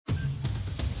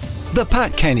The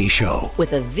Pat Kenny Show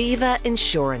with Aviva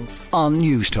Insurance on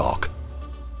News Talk.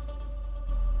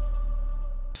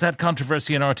 That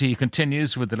controversy in RTE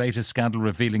continues, with the latest scandal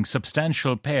revealing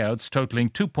substantial payouts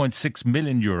totalling €2.6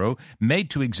 million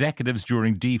made to executives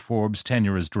during Dee Forbes'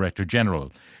 tenure as Director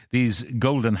General. These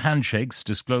golden handshakes,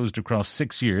 disclosed across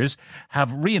 6 years,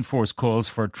 have reinforced calls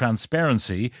for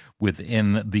transparency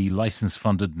within the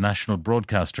licence-funded national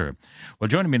broadcaster. Well,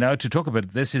 joining me now to talk about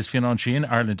this is Fionn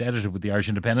Sheahan, Ireland editor with the Irish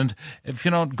Independent.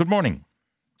 Fionn, good morning.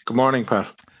 Good morning,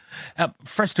 Pat.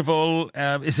 First of all,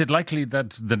 is it likely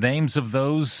that the names of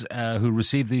those who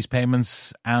received these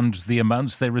payments and the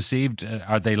amounts they received,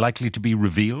 are they likely to be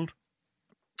revealed?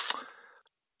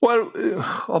 Well,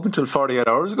 up until 48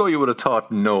 hours ago, you would have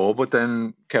thought no, but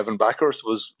then Kevin Backhurst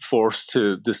was forced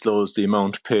to disclose the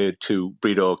amount paid to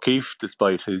Breda O'Keefe,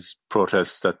 despite his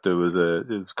protests that it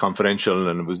was confidential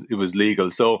and it was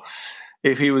legal. So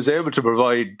if he was able to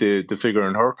provide the figure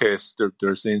in her case,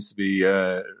 there seems to be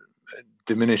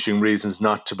diminishing reasons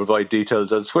not to provide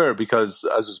details elsewhere, because,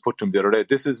 as was put to him the other day,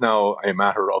 this is now a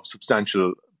matter of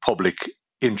substantial public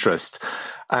interest,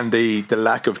 and the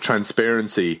lack of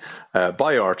transparency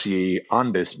by RTE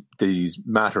on these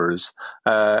matters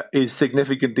is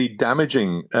significantly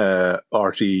damaging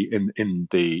RTE in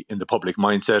the public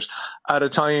mindset at a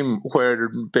time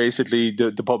where basically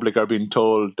the public are being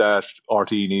told that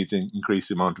RTE needs an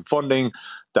increased amount of funding,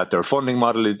 that their funding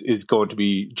model is going to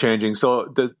be changing.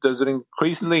 So there's an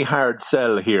increasingly hard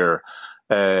sell here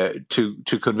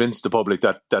to convince the public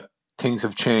that things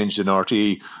have changed in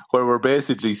RTE, where we're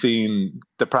basically seeing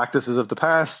the practices of the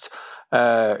past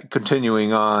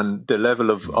continuing on, the level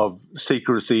of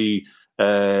secrecy,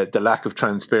 the lack of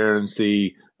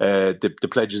transparency, the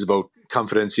pledges about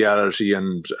confidentiality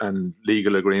and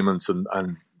legal agreements and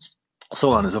so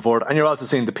on and so forth. And you're also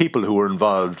seeing the people who were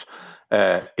involved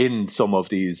in some of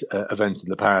these events in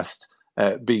the past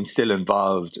being still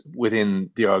involved within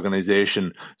the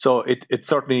organisation. So it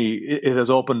certainly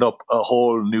has opened up a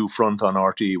whole new front on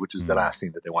RTE, which is the last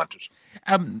thing that they wanted.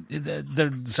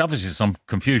 There's obviously some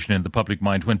confusion in the public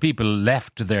mind when people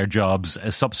left their jobs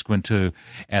subsequent to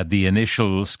the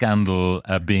initial scandal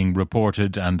being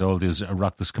reported and all these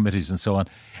Oireachtas committees and so on.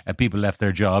 People left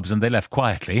their jobs and they left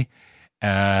quietly,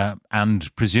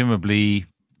 and presumably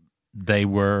they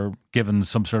were given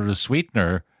some sort of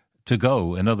sweetener to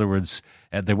go. In other words,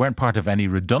 they weren't part of any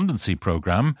redundancy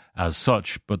program as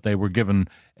such, but they were given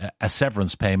a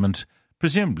severance payment,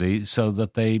 presumably so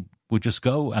that they would just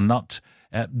go and not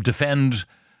defend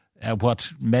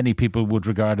what many people would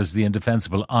regard as the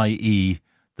indefensible, i.e.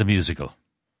 the musical.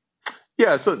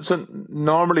 Yeah, so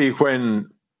normally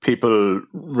when people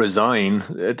resign,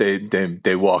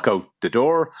 they walk out the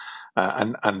door,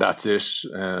 and that's it.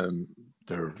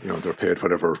 They're paid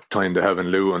whatever time they have in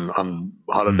lieu on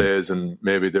holidays, and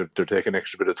maybe they're taking an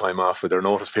extra bit of time off for their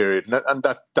notice period, and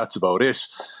that's about it.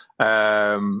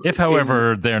 If,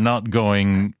 however, they're not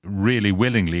going really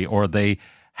willingly, or they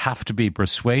have to be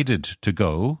persuaded to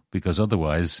go, because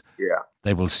otherwise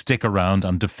they will stick around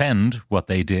and defend what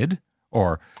they did,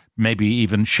 or maybe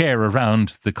even share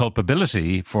around the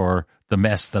culpability for the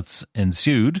mess that's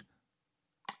ensued.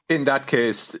 In that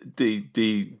case,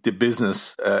 the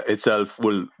business itself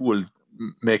will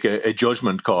make a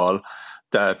judgment call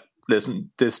that,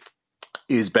 listen, this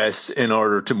is best in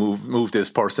order to move this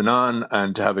person on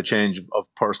and to have a change of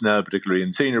personnel, particularly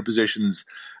in senior positions,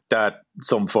 that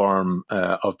some form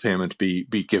of payment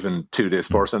be given to this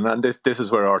person. And this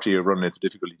is where RTE are running into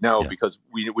difficulty now, because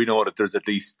we know that there's at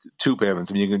least two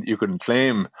payments. I mean, you can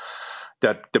claim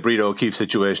that the Breda O'Keefe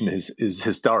situation is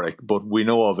historic, but we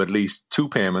know of at least two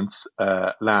payments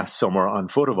last summer on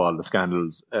foot of all the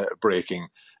scandals breaking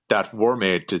that were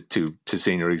made to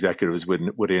senior executives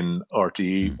within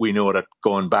RTE. We know that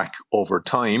going back over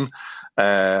time,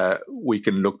 we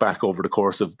can look back over the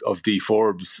course of Dee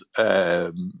Forbes'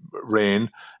 reign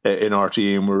in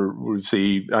RTE, and we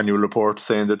see annual reports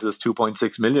saying that there's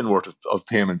 2.6 million worth of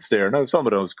payments there. Now, some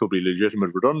of those could be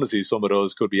legitimate redundancies, some of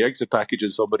those could be exit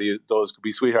packages, some of those could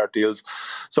be sweetheart deals,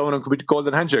 some of them could be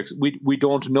golden handshakes. We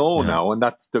don't know now, and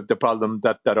that's the problem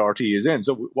that RTE is in.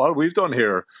 So what we've done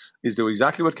here is do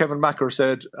exactly what Kevin Backhurst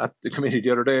said at the committee the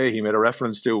other day. He made a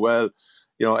reference to,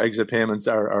 exit payments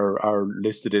are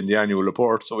listed in the annual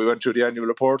report. So we went through the annual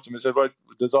report and we said, right,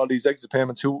 there's all these exit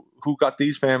payments. Who got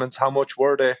these payments? How much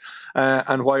were they?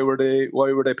 And why were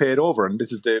they paid over? And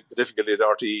this is the difficulty that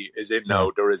RTE is in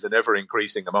now. There is an ever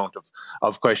increasing amount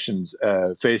of questions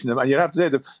facing them, and you have to say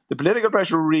the political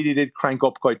pressure really did crank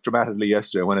up quite dramatically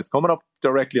yesterday when it's coming up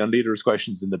directly on leaders'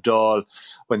 questions in the Dáil,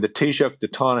 when the Taoiseach, the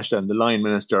Taoiseach and the Line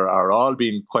Minister are all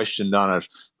being questioned on it.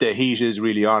 The heat is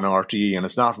really on RTE, and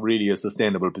it's not really a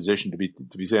sustainable position to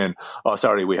be saying, "Oh,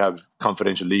 sorry, we have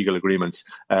confidential legal agreements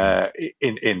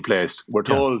in place." We're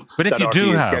told but if that you RTE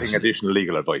do is have, getting additional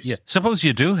legal advice. Yeah, suppose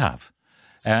you do have.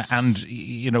 And,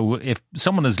 if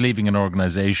someone is leaving an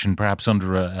organisation perhaps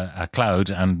under a cloud,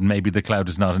 and maybe the cloud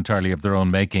is not entirely of their own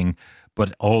making,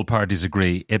 but all parties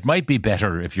agree, it might be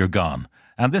better if you're gone.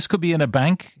 And this could be in a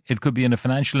bank, it could be in a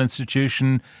financial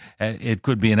institution, it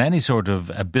could be in any sort of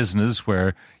a business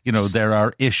where, there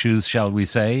are issues, shall we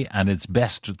say, and it's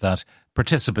best that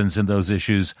participants in those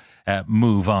issues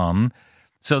move on.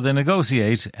 So they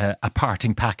negotiate a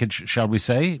parting package, shall we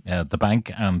say, the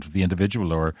bank and the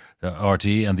individual, or the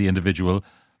RTE and the individual.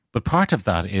 But part of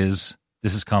that is,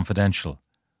 this is confidential.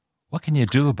 What can you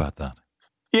do about that?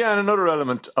 Yeah, and another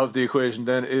element of the equation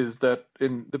then is that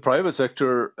in the private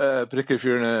sector, particularly if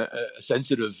you're in a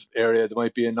sensitive area, there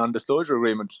might be a non-disclosure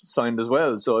agreement signed as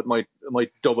well. So it might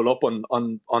double up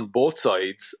on both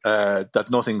sides. That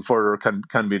nothing further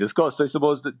can be discussed. I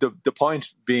suppose the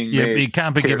point being made, you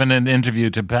can't be given an interview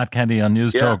to Pat Kenny on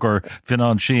News Talk or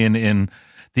Fionnán Sheahan in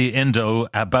the Indo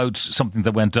about something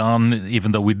that went on,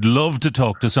 even though we'd love to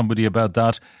talk to somebody about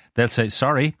that. They'll say,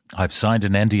 "Sorry, I've signed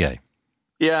an NDA."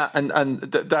 Yeah, and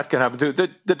that can happen too.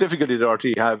 The difficulty that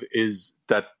RTE have is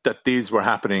that these were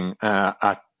happening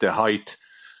at the height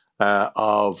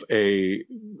of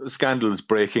scandals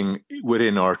breaking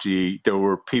within RTE. There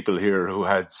were people here who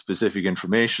had specific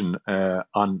information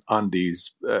on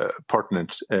these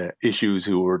pertinent issues,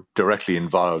 who were directly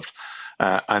involved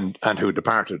and who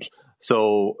departed.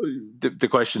 So the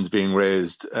questions being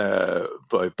raised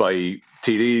by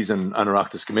TDs and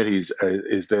Oireachtas committees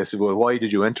is basically, well, why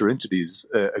did you enter into these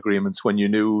agreements when you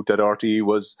knew that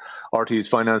RTE's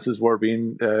finances were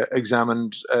being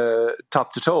examined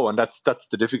top to toe? And that's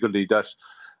the difficulty that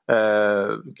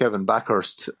Kevin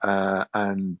Backhurst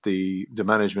and the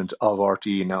management of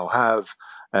RTE now have.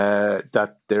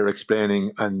 That they're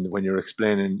explaining, and when you're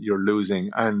explaining, you're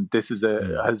losing. And this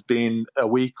has been a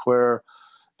week where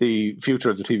the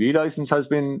future of the TV licence has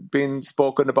been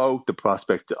spoken about. The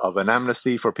prospect of an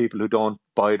amnesty for people who don't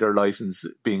buy their licence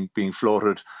being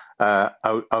floated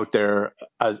out there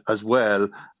as well.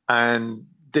 And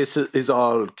this is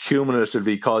all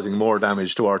cumulatively causing more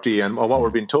damage to RTE. And what we're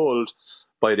being told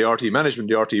by the RTE management,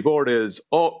 the RTE board, is,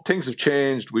 things have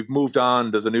changed. We've moved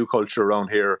on. There's a new culture around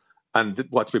here. And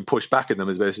what's been pushed back at them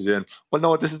is basically saying, well,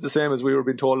 no, this is the same as we were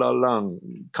being told all along.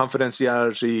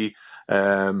 Confidentiality,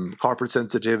 corporate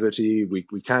sensitivity, we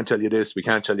can't tell you this, we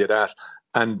can't tell you that.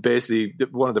 And basically,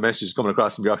 one of the messages coming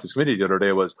across from the Oireachtas committee the other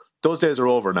day was, those days are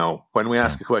over now. When we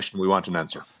ask a question, we want an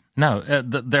answer. Now,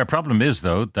 their problem is,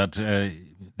 though, that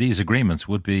these agreements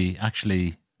would be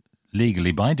actually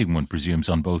legally binding, one presumes,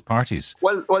 on both parties.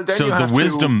 Well, then so you have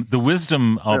the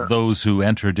wisdom of those who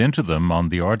entered into them on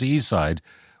the RTE side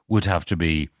would have to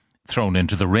be thrown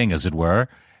into the ring, as it were.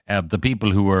 The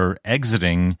people who were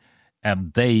exiting,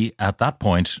 they, at that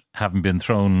point, haven't been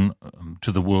thrown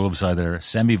to the wolves either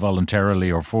semi-voluntarily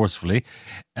or forcefully.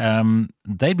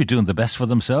 They'd be doing the best for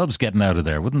themselves getting out of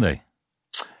there, wouldn't they?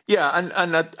 Yeah,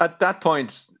 and at that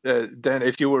point, then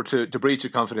if you were to breach a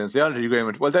confidentiality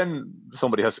agreement, well, then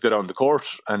somebody has to go down to court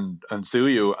and sue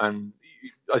you. And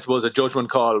I suppose a judgment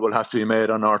call will have to be made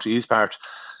on RTE's part.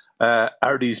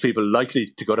 Are these people likely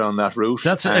to go down that route?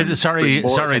 That's sorry,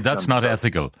 that's not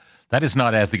ethical. That is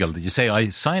not ethical. You say, I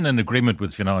sign an agreement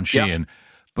with Fionnán Sheahan,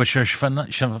 but sure,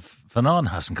 Fionnán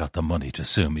hasn't got the money to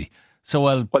sue me, so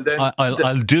I'll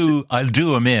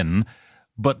do him in.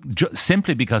 But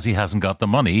simply because he hasn't got the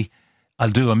money, I'll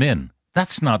do him in.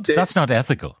 That's not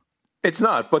ethical. It's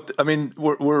not. But I mean,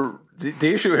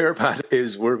 the issue here, Pat,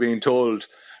 is we're being told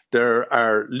there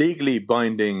are legally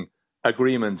binding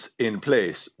agreements in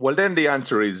place. Well, then the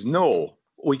answer is no,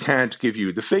 we can't give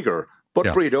you the figure.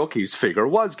 But Breda O'Keeffe's figure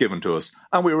was given to us,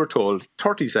 and we were told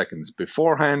 30 seconds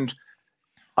beforehand,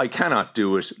 I cannot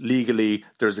do it legally.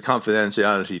 There's a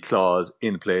confidentiality clause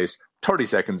in place. 30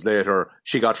 seconds later,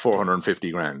 she got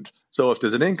 450 grand. So if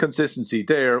there's an inconsistency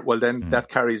there, well, then that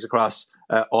carries across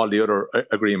all the other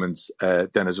agreements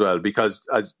then as well. Because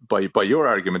by your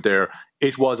argument there,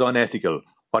 it was unethical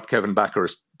what Kevin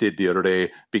Backhurst did the other day,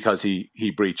 because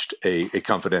he breached a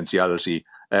confidentiality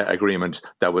agreement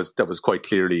that was quite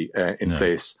clearly in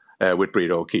place with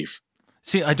Breda O'Keeffe.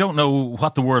 See, I don't know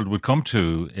what the world would come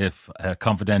to if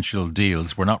confidential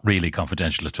deals were not really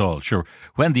confidential at all. Sure,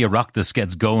 when the Oireachtas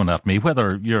gets going at me,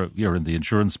 whether you're in the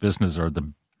insurance business or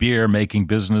the beer making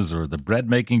business or the bread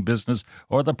making business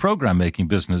or the programme making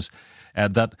business,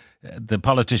 that the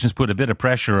politicians put a bit of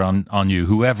pressure on you,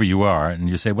 whoever you are, and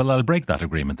you say, well, I'll break that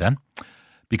agreement then,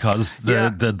 because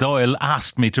the Dáil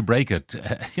asked me to break it.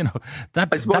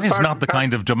 That is not the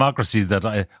kind of democracy that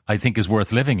I think is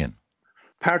worth living in.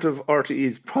 Part of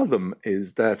RTE's problem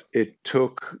is that it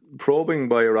took probing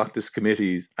by Oireachtas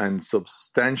committees and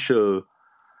substantial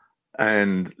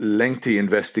and lengthy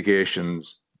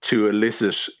investigations to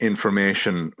elicit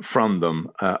information from them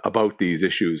about these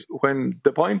issues, when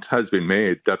the point has been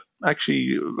made that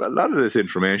actually a lot of this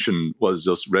information was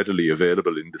just readily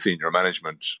available in the senior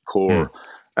management core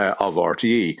of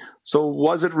RTE. So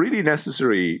was it really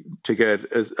necessary to get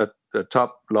a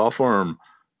top law firm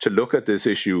to look at this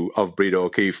issue of Breda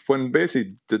O'Keeffe, when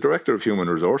basically the Director of Human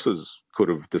Resources could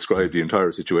have described the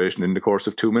entire situation in the course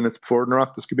of 2 minutes before the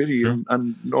Oireachtas committee,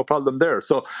 and no problem there.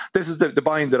 So this is the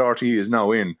bind that RTE is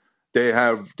now in.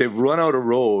 They've run out of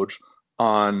road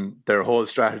on their whole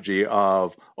strategy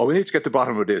of, we need to get to the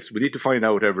bottom of this. We need to find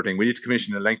out everything. We need to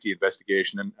commission a lengthy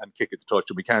investigation and kick it to touch,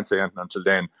 and we can't say anything until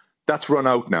then. That's run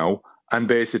out now. And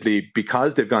basically,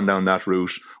 because they've gone down that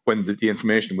route, when the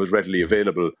information was readily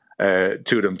available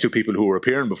to people who were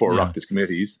appearing before Oireachtas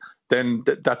committees, then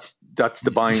that's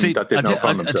the bind that they've now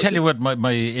found themselves. I'll tell you what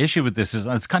my issue with this is.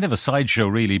 It's kind of a sideshow,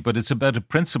 really, but it's about a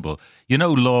principle.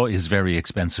 Law is very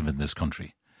expensive in this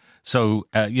country. So,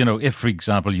 if, for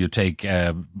example, you take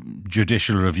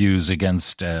judicial reviews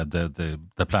against the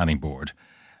planning board,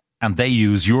 and they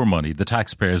use your money, the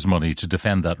taxpayers' money, to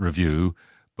defend that review,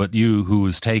 but you, who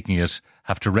is taking it,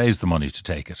 have to raise the money to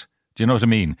take it. Do you know what I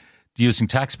mean? Using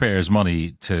taxpayers'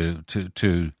 money to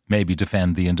maybe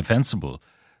defend the indefensible.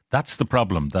 That's the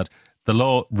problem, that the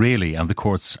law really and the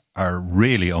courts are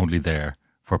really only there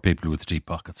for people with deep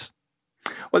pockets.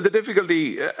 Well, the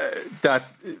difficulty that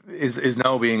is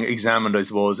now being examined, I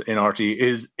suppose, in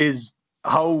RTE is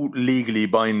how legally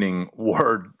binding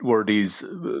were these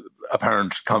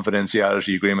apparent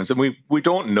confidentiality agreements? And we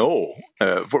don't know.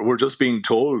 We're just being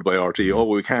told by RTE,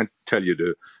 we can't tell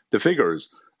you the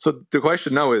figures. So the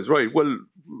question now is, right, well,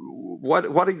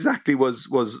 what exactly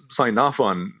was signed off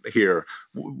on here?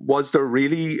 Was there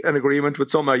really an agreement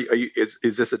with some? Is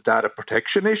this a data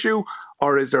protection issue,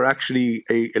 or is there actually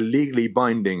a legally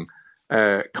binding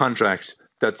contract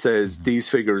that says these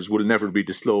figures will never be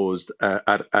disclosed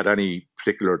at any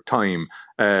particular time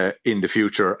in the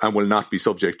future and will not be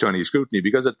subject to any scrutiny?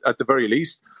 Because at the very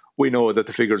least, we know that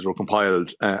the figures were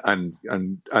compiled and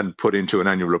put into an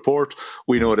annual report.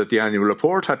 We know that the annual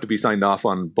report had to be signed off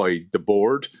on by the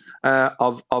board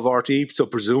of RTE. So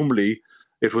presumably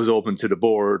it was open to the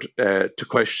board to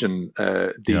question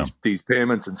these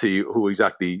payments and see who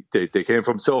exactly they came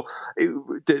from. So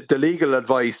the legal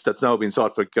advice that's now been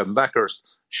sought for Kevin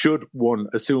Backhurst, should one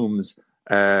assumes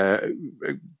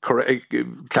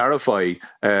clarify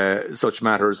such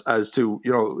matters as to,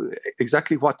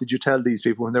 exactly what did you tell these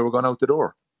people when they were going out the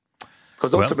door?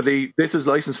 Because ultimately, this is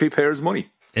licence fee payers' money.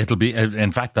 It'll be,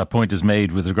 in fact, that point is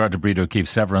made with regard to Breda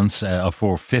O'Keeffe's severance of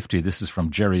 $450. This is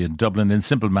from Jerry in Dublin. In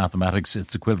simple mathematics,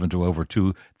 it's equivalent to over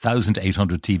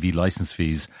 2,800 TV licence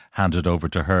fees handed over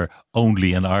to her.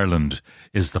 Only in Ireland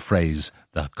is the phrase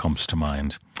that comes to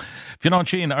mind. Fionn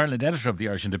Sheahan, Ireland editor of the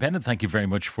Irish Independent, thank you very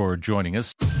much for joining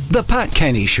us. The Pat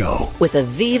Kenny Show with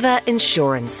Aviva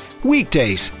Insurance.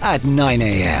 Weekdays at 9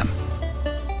 a.m.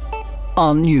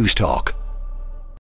 on News Talk.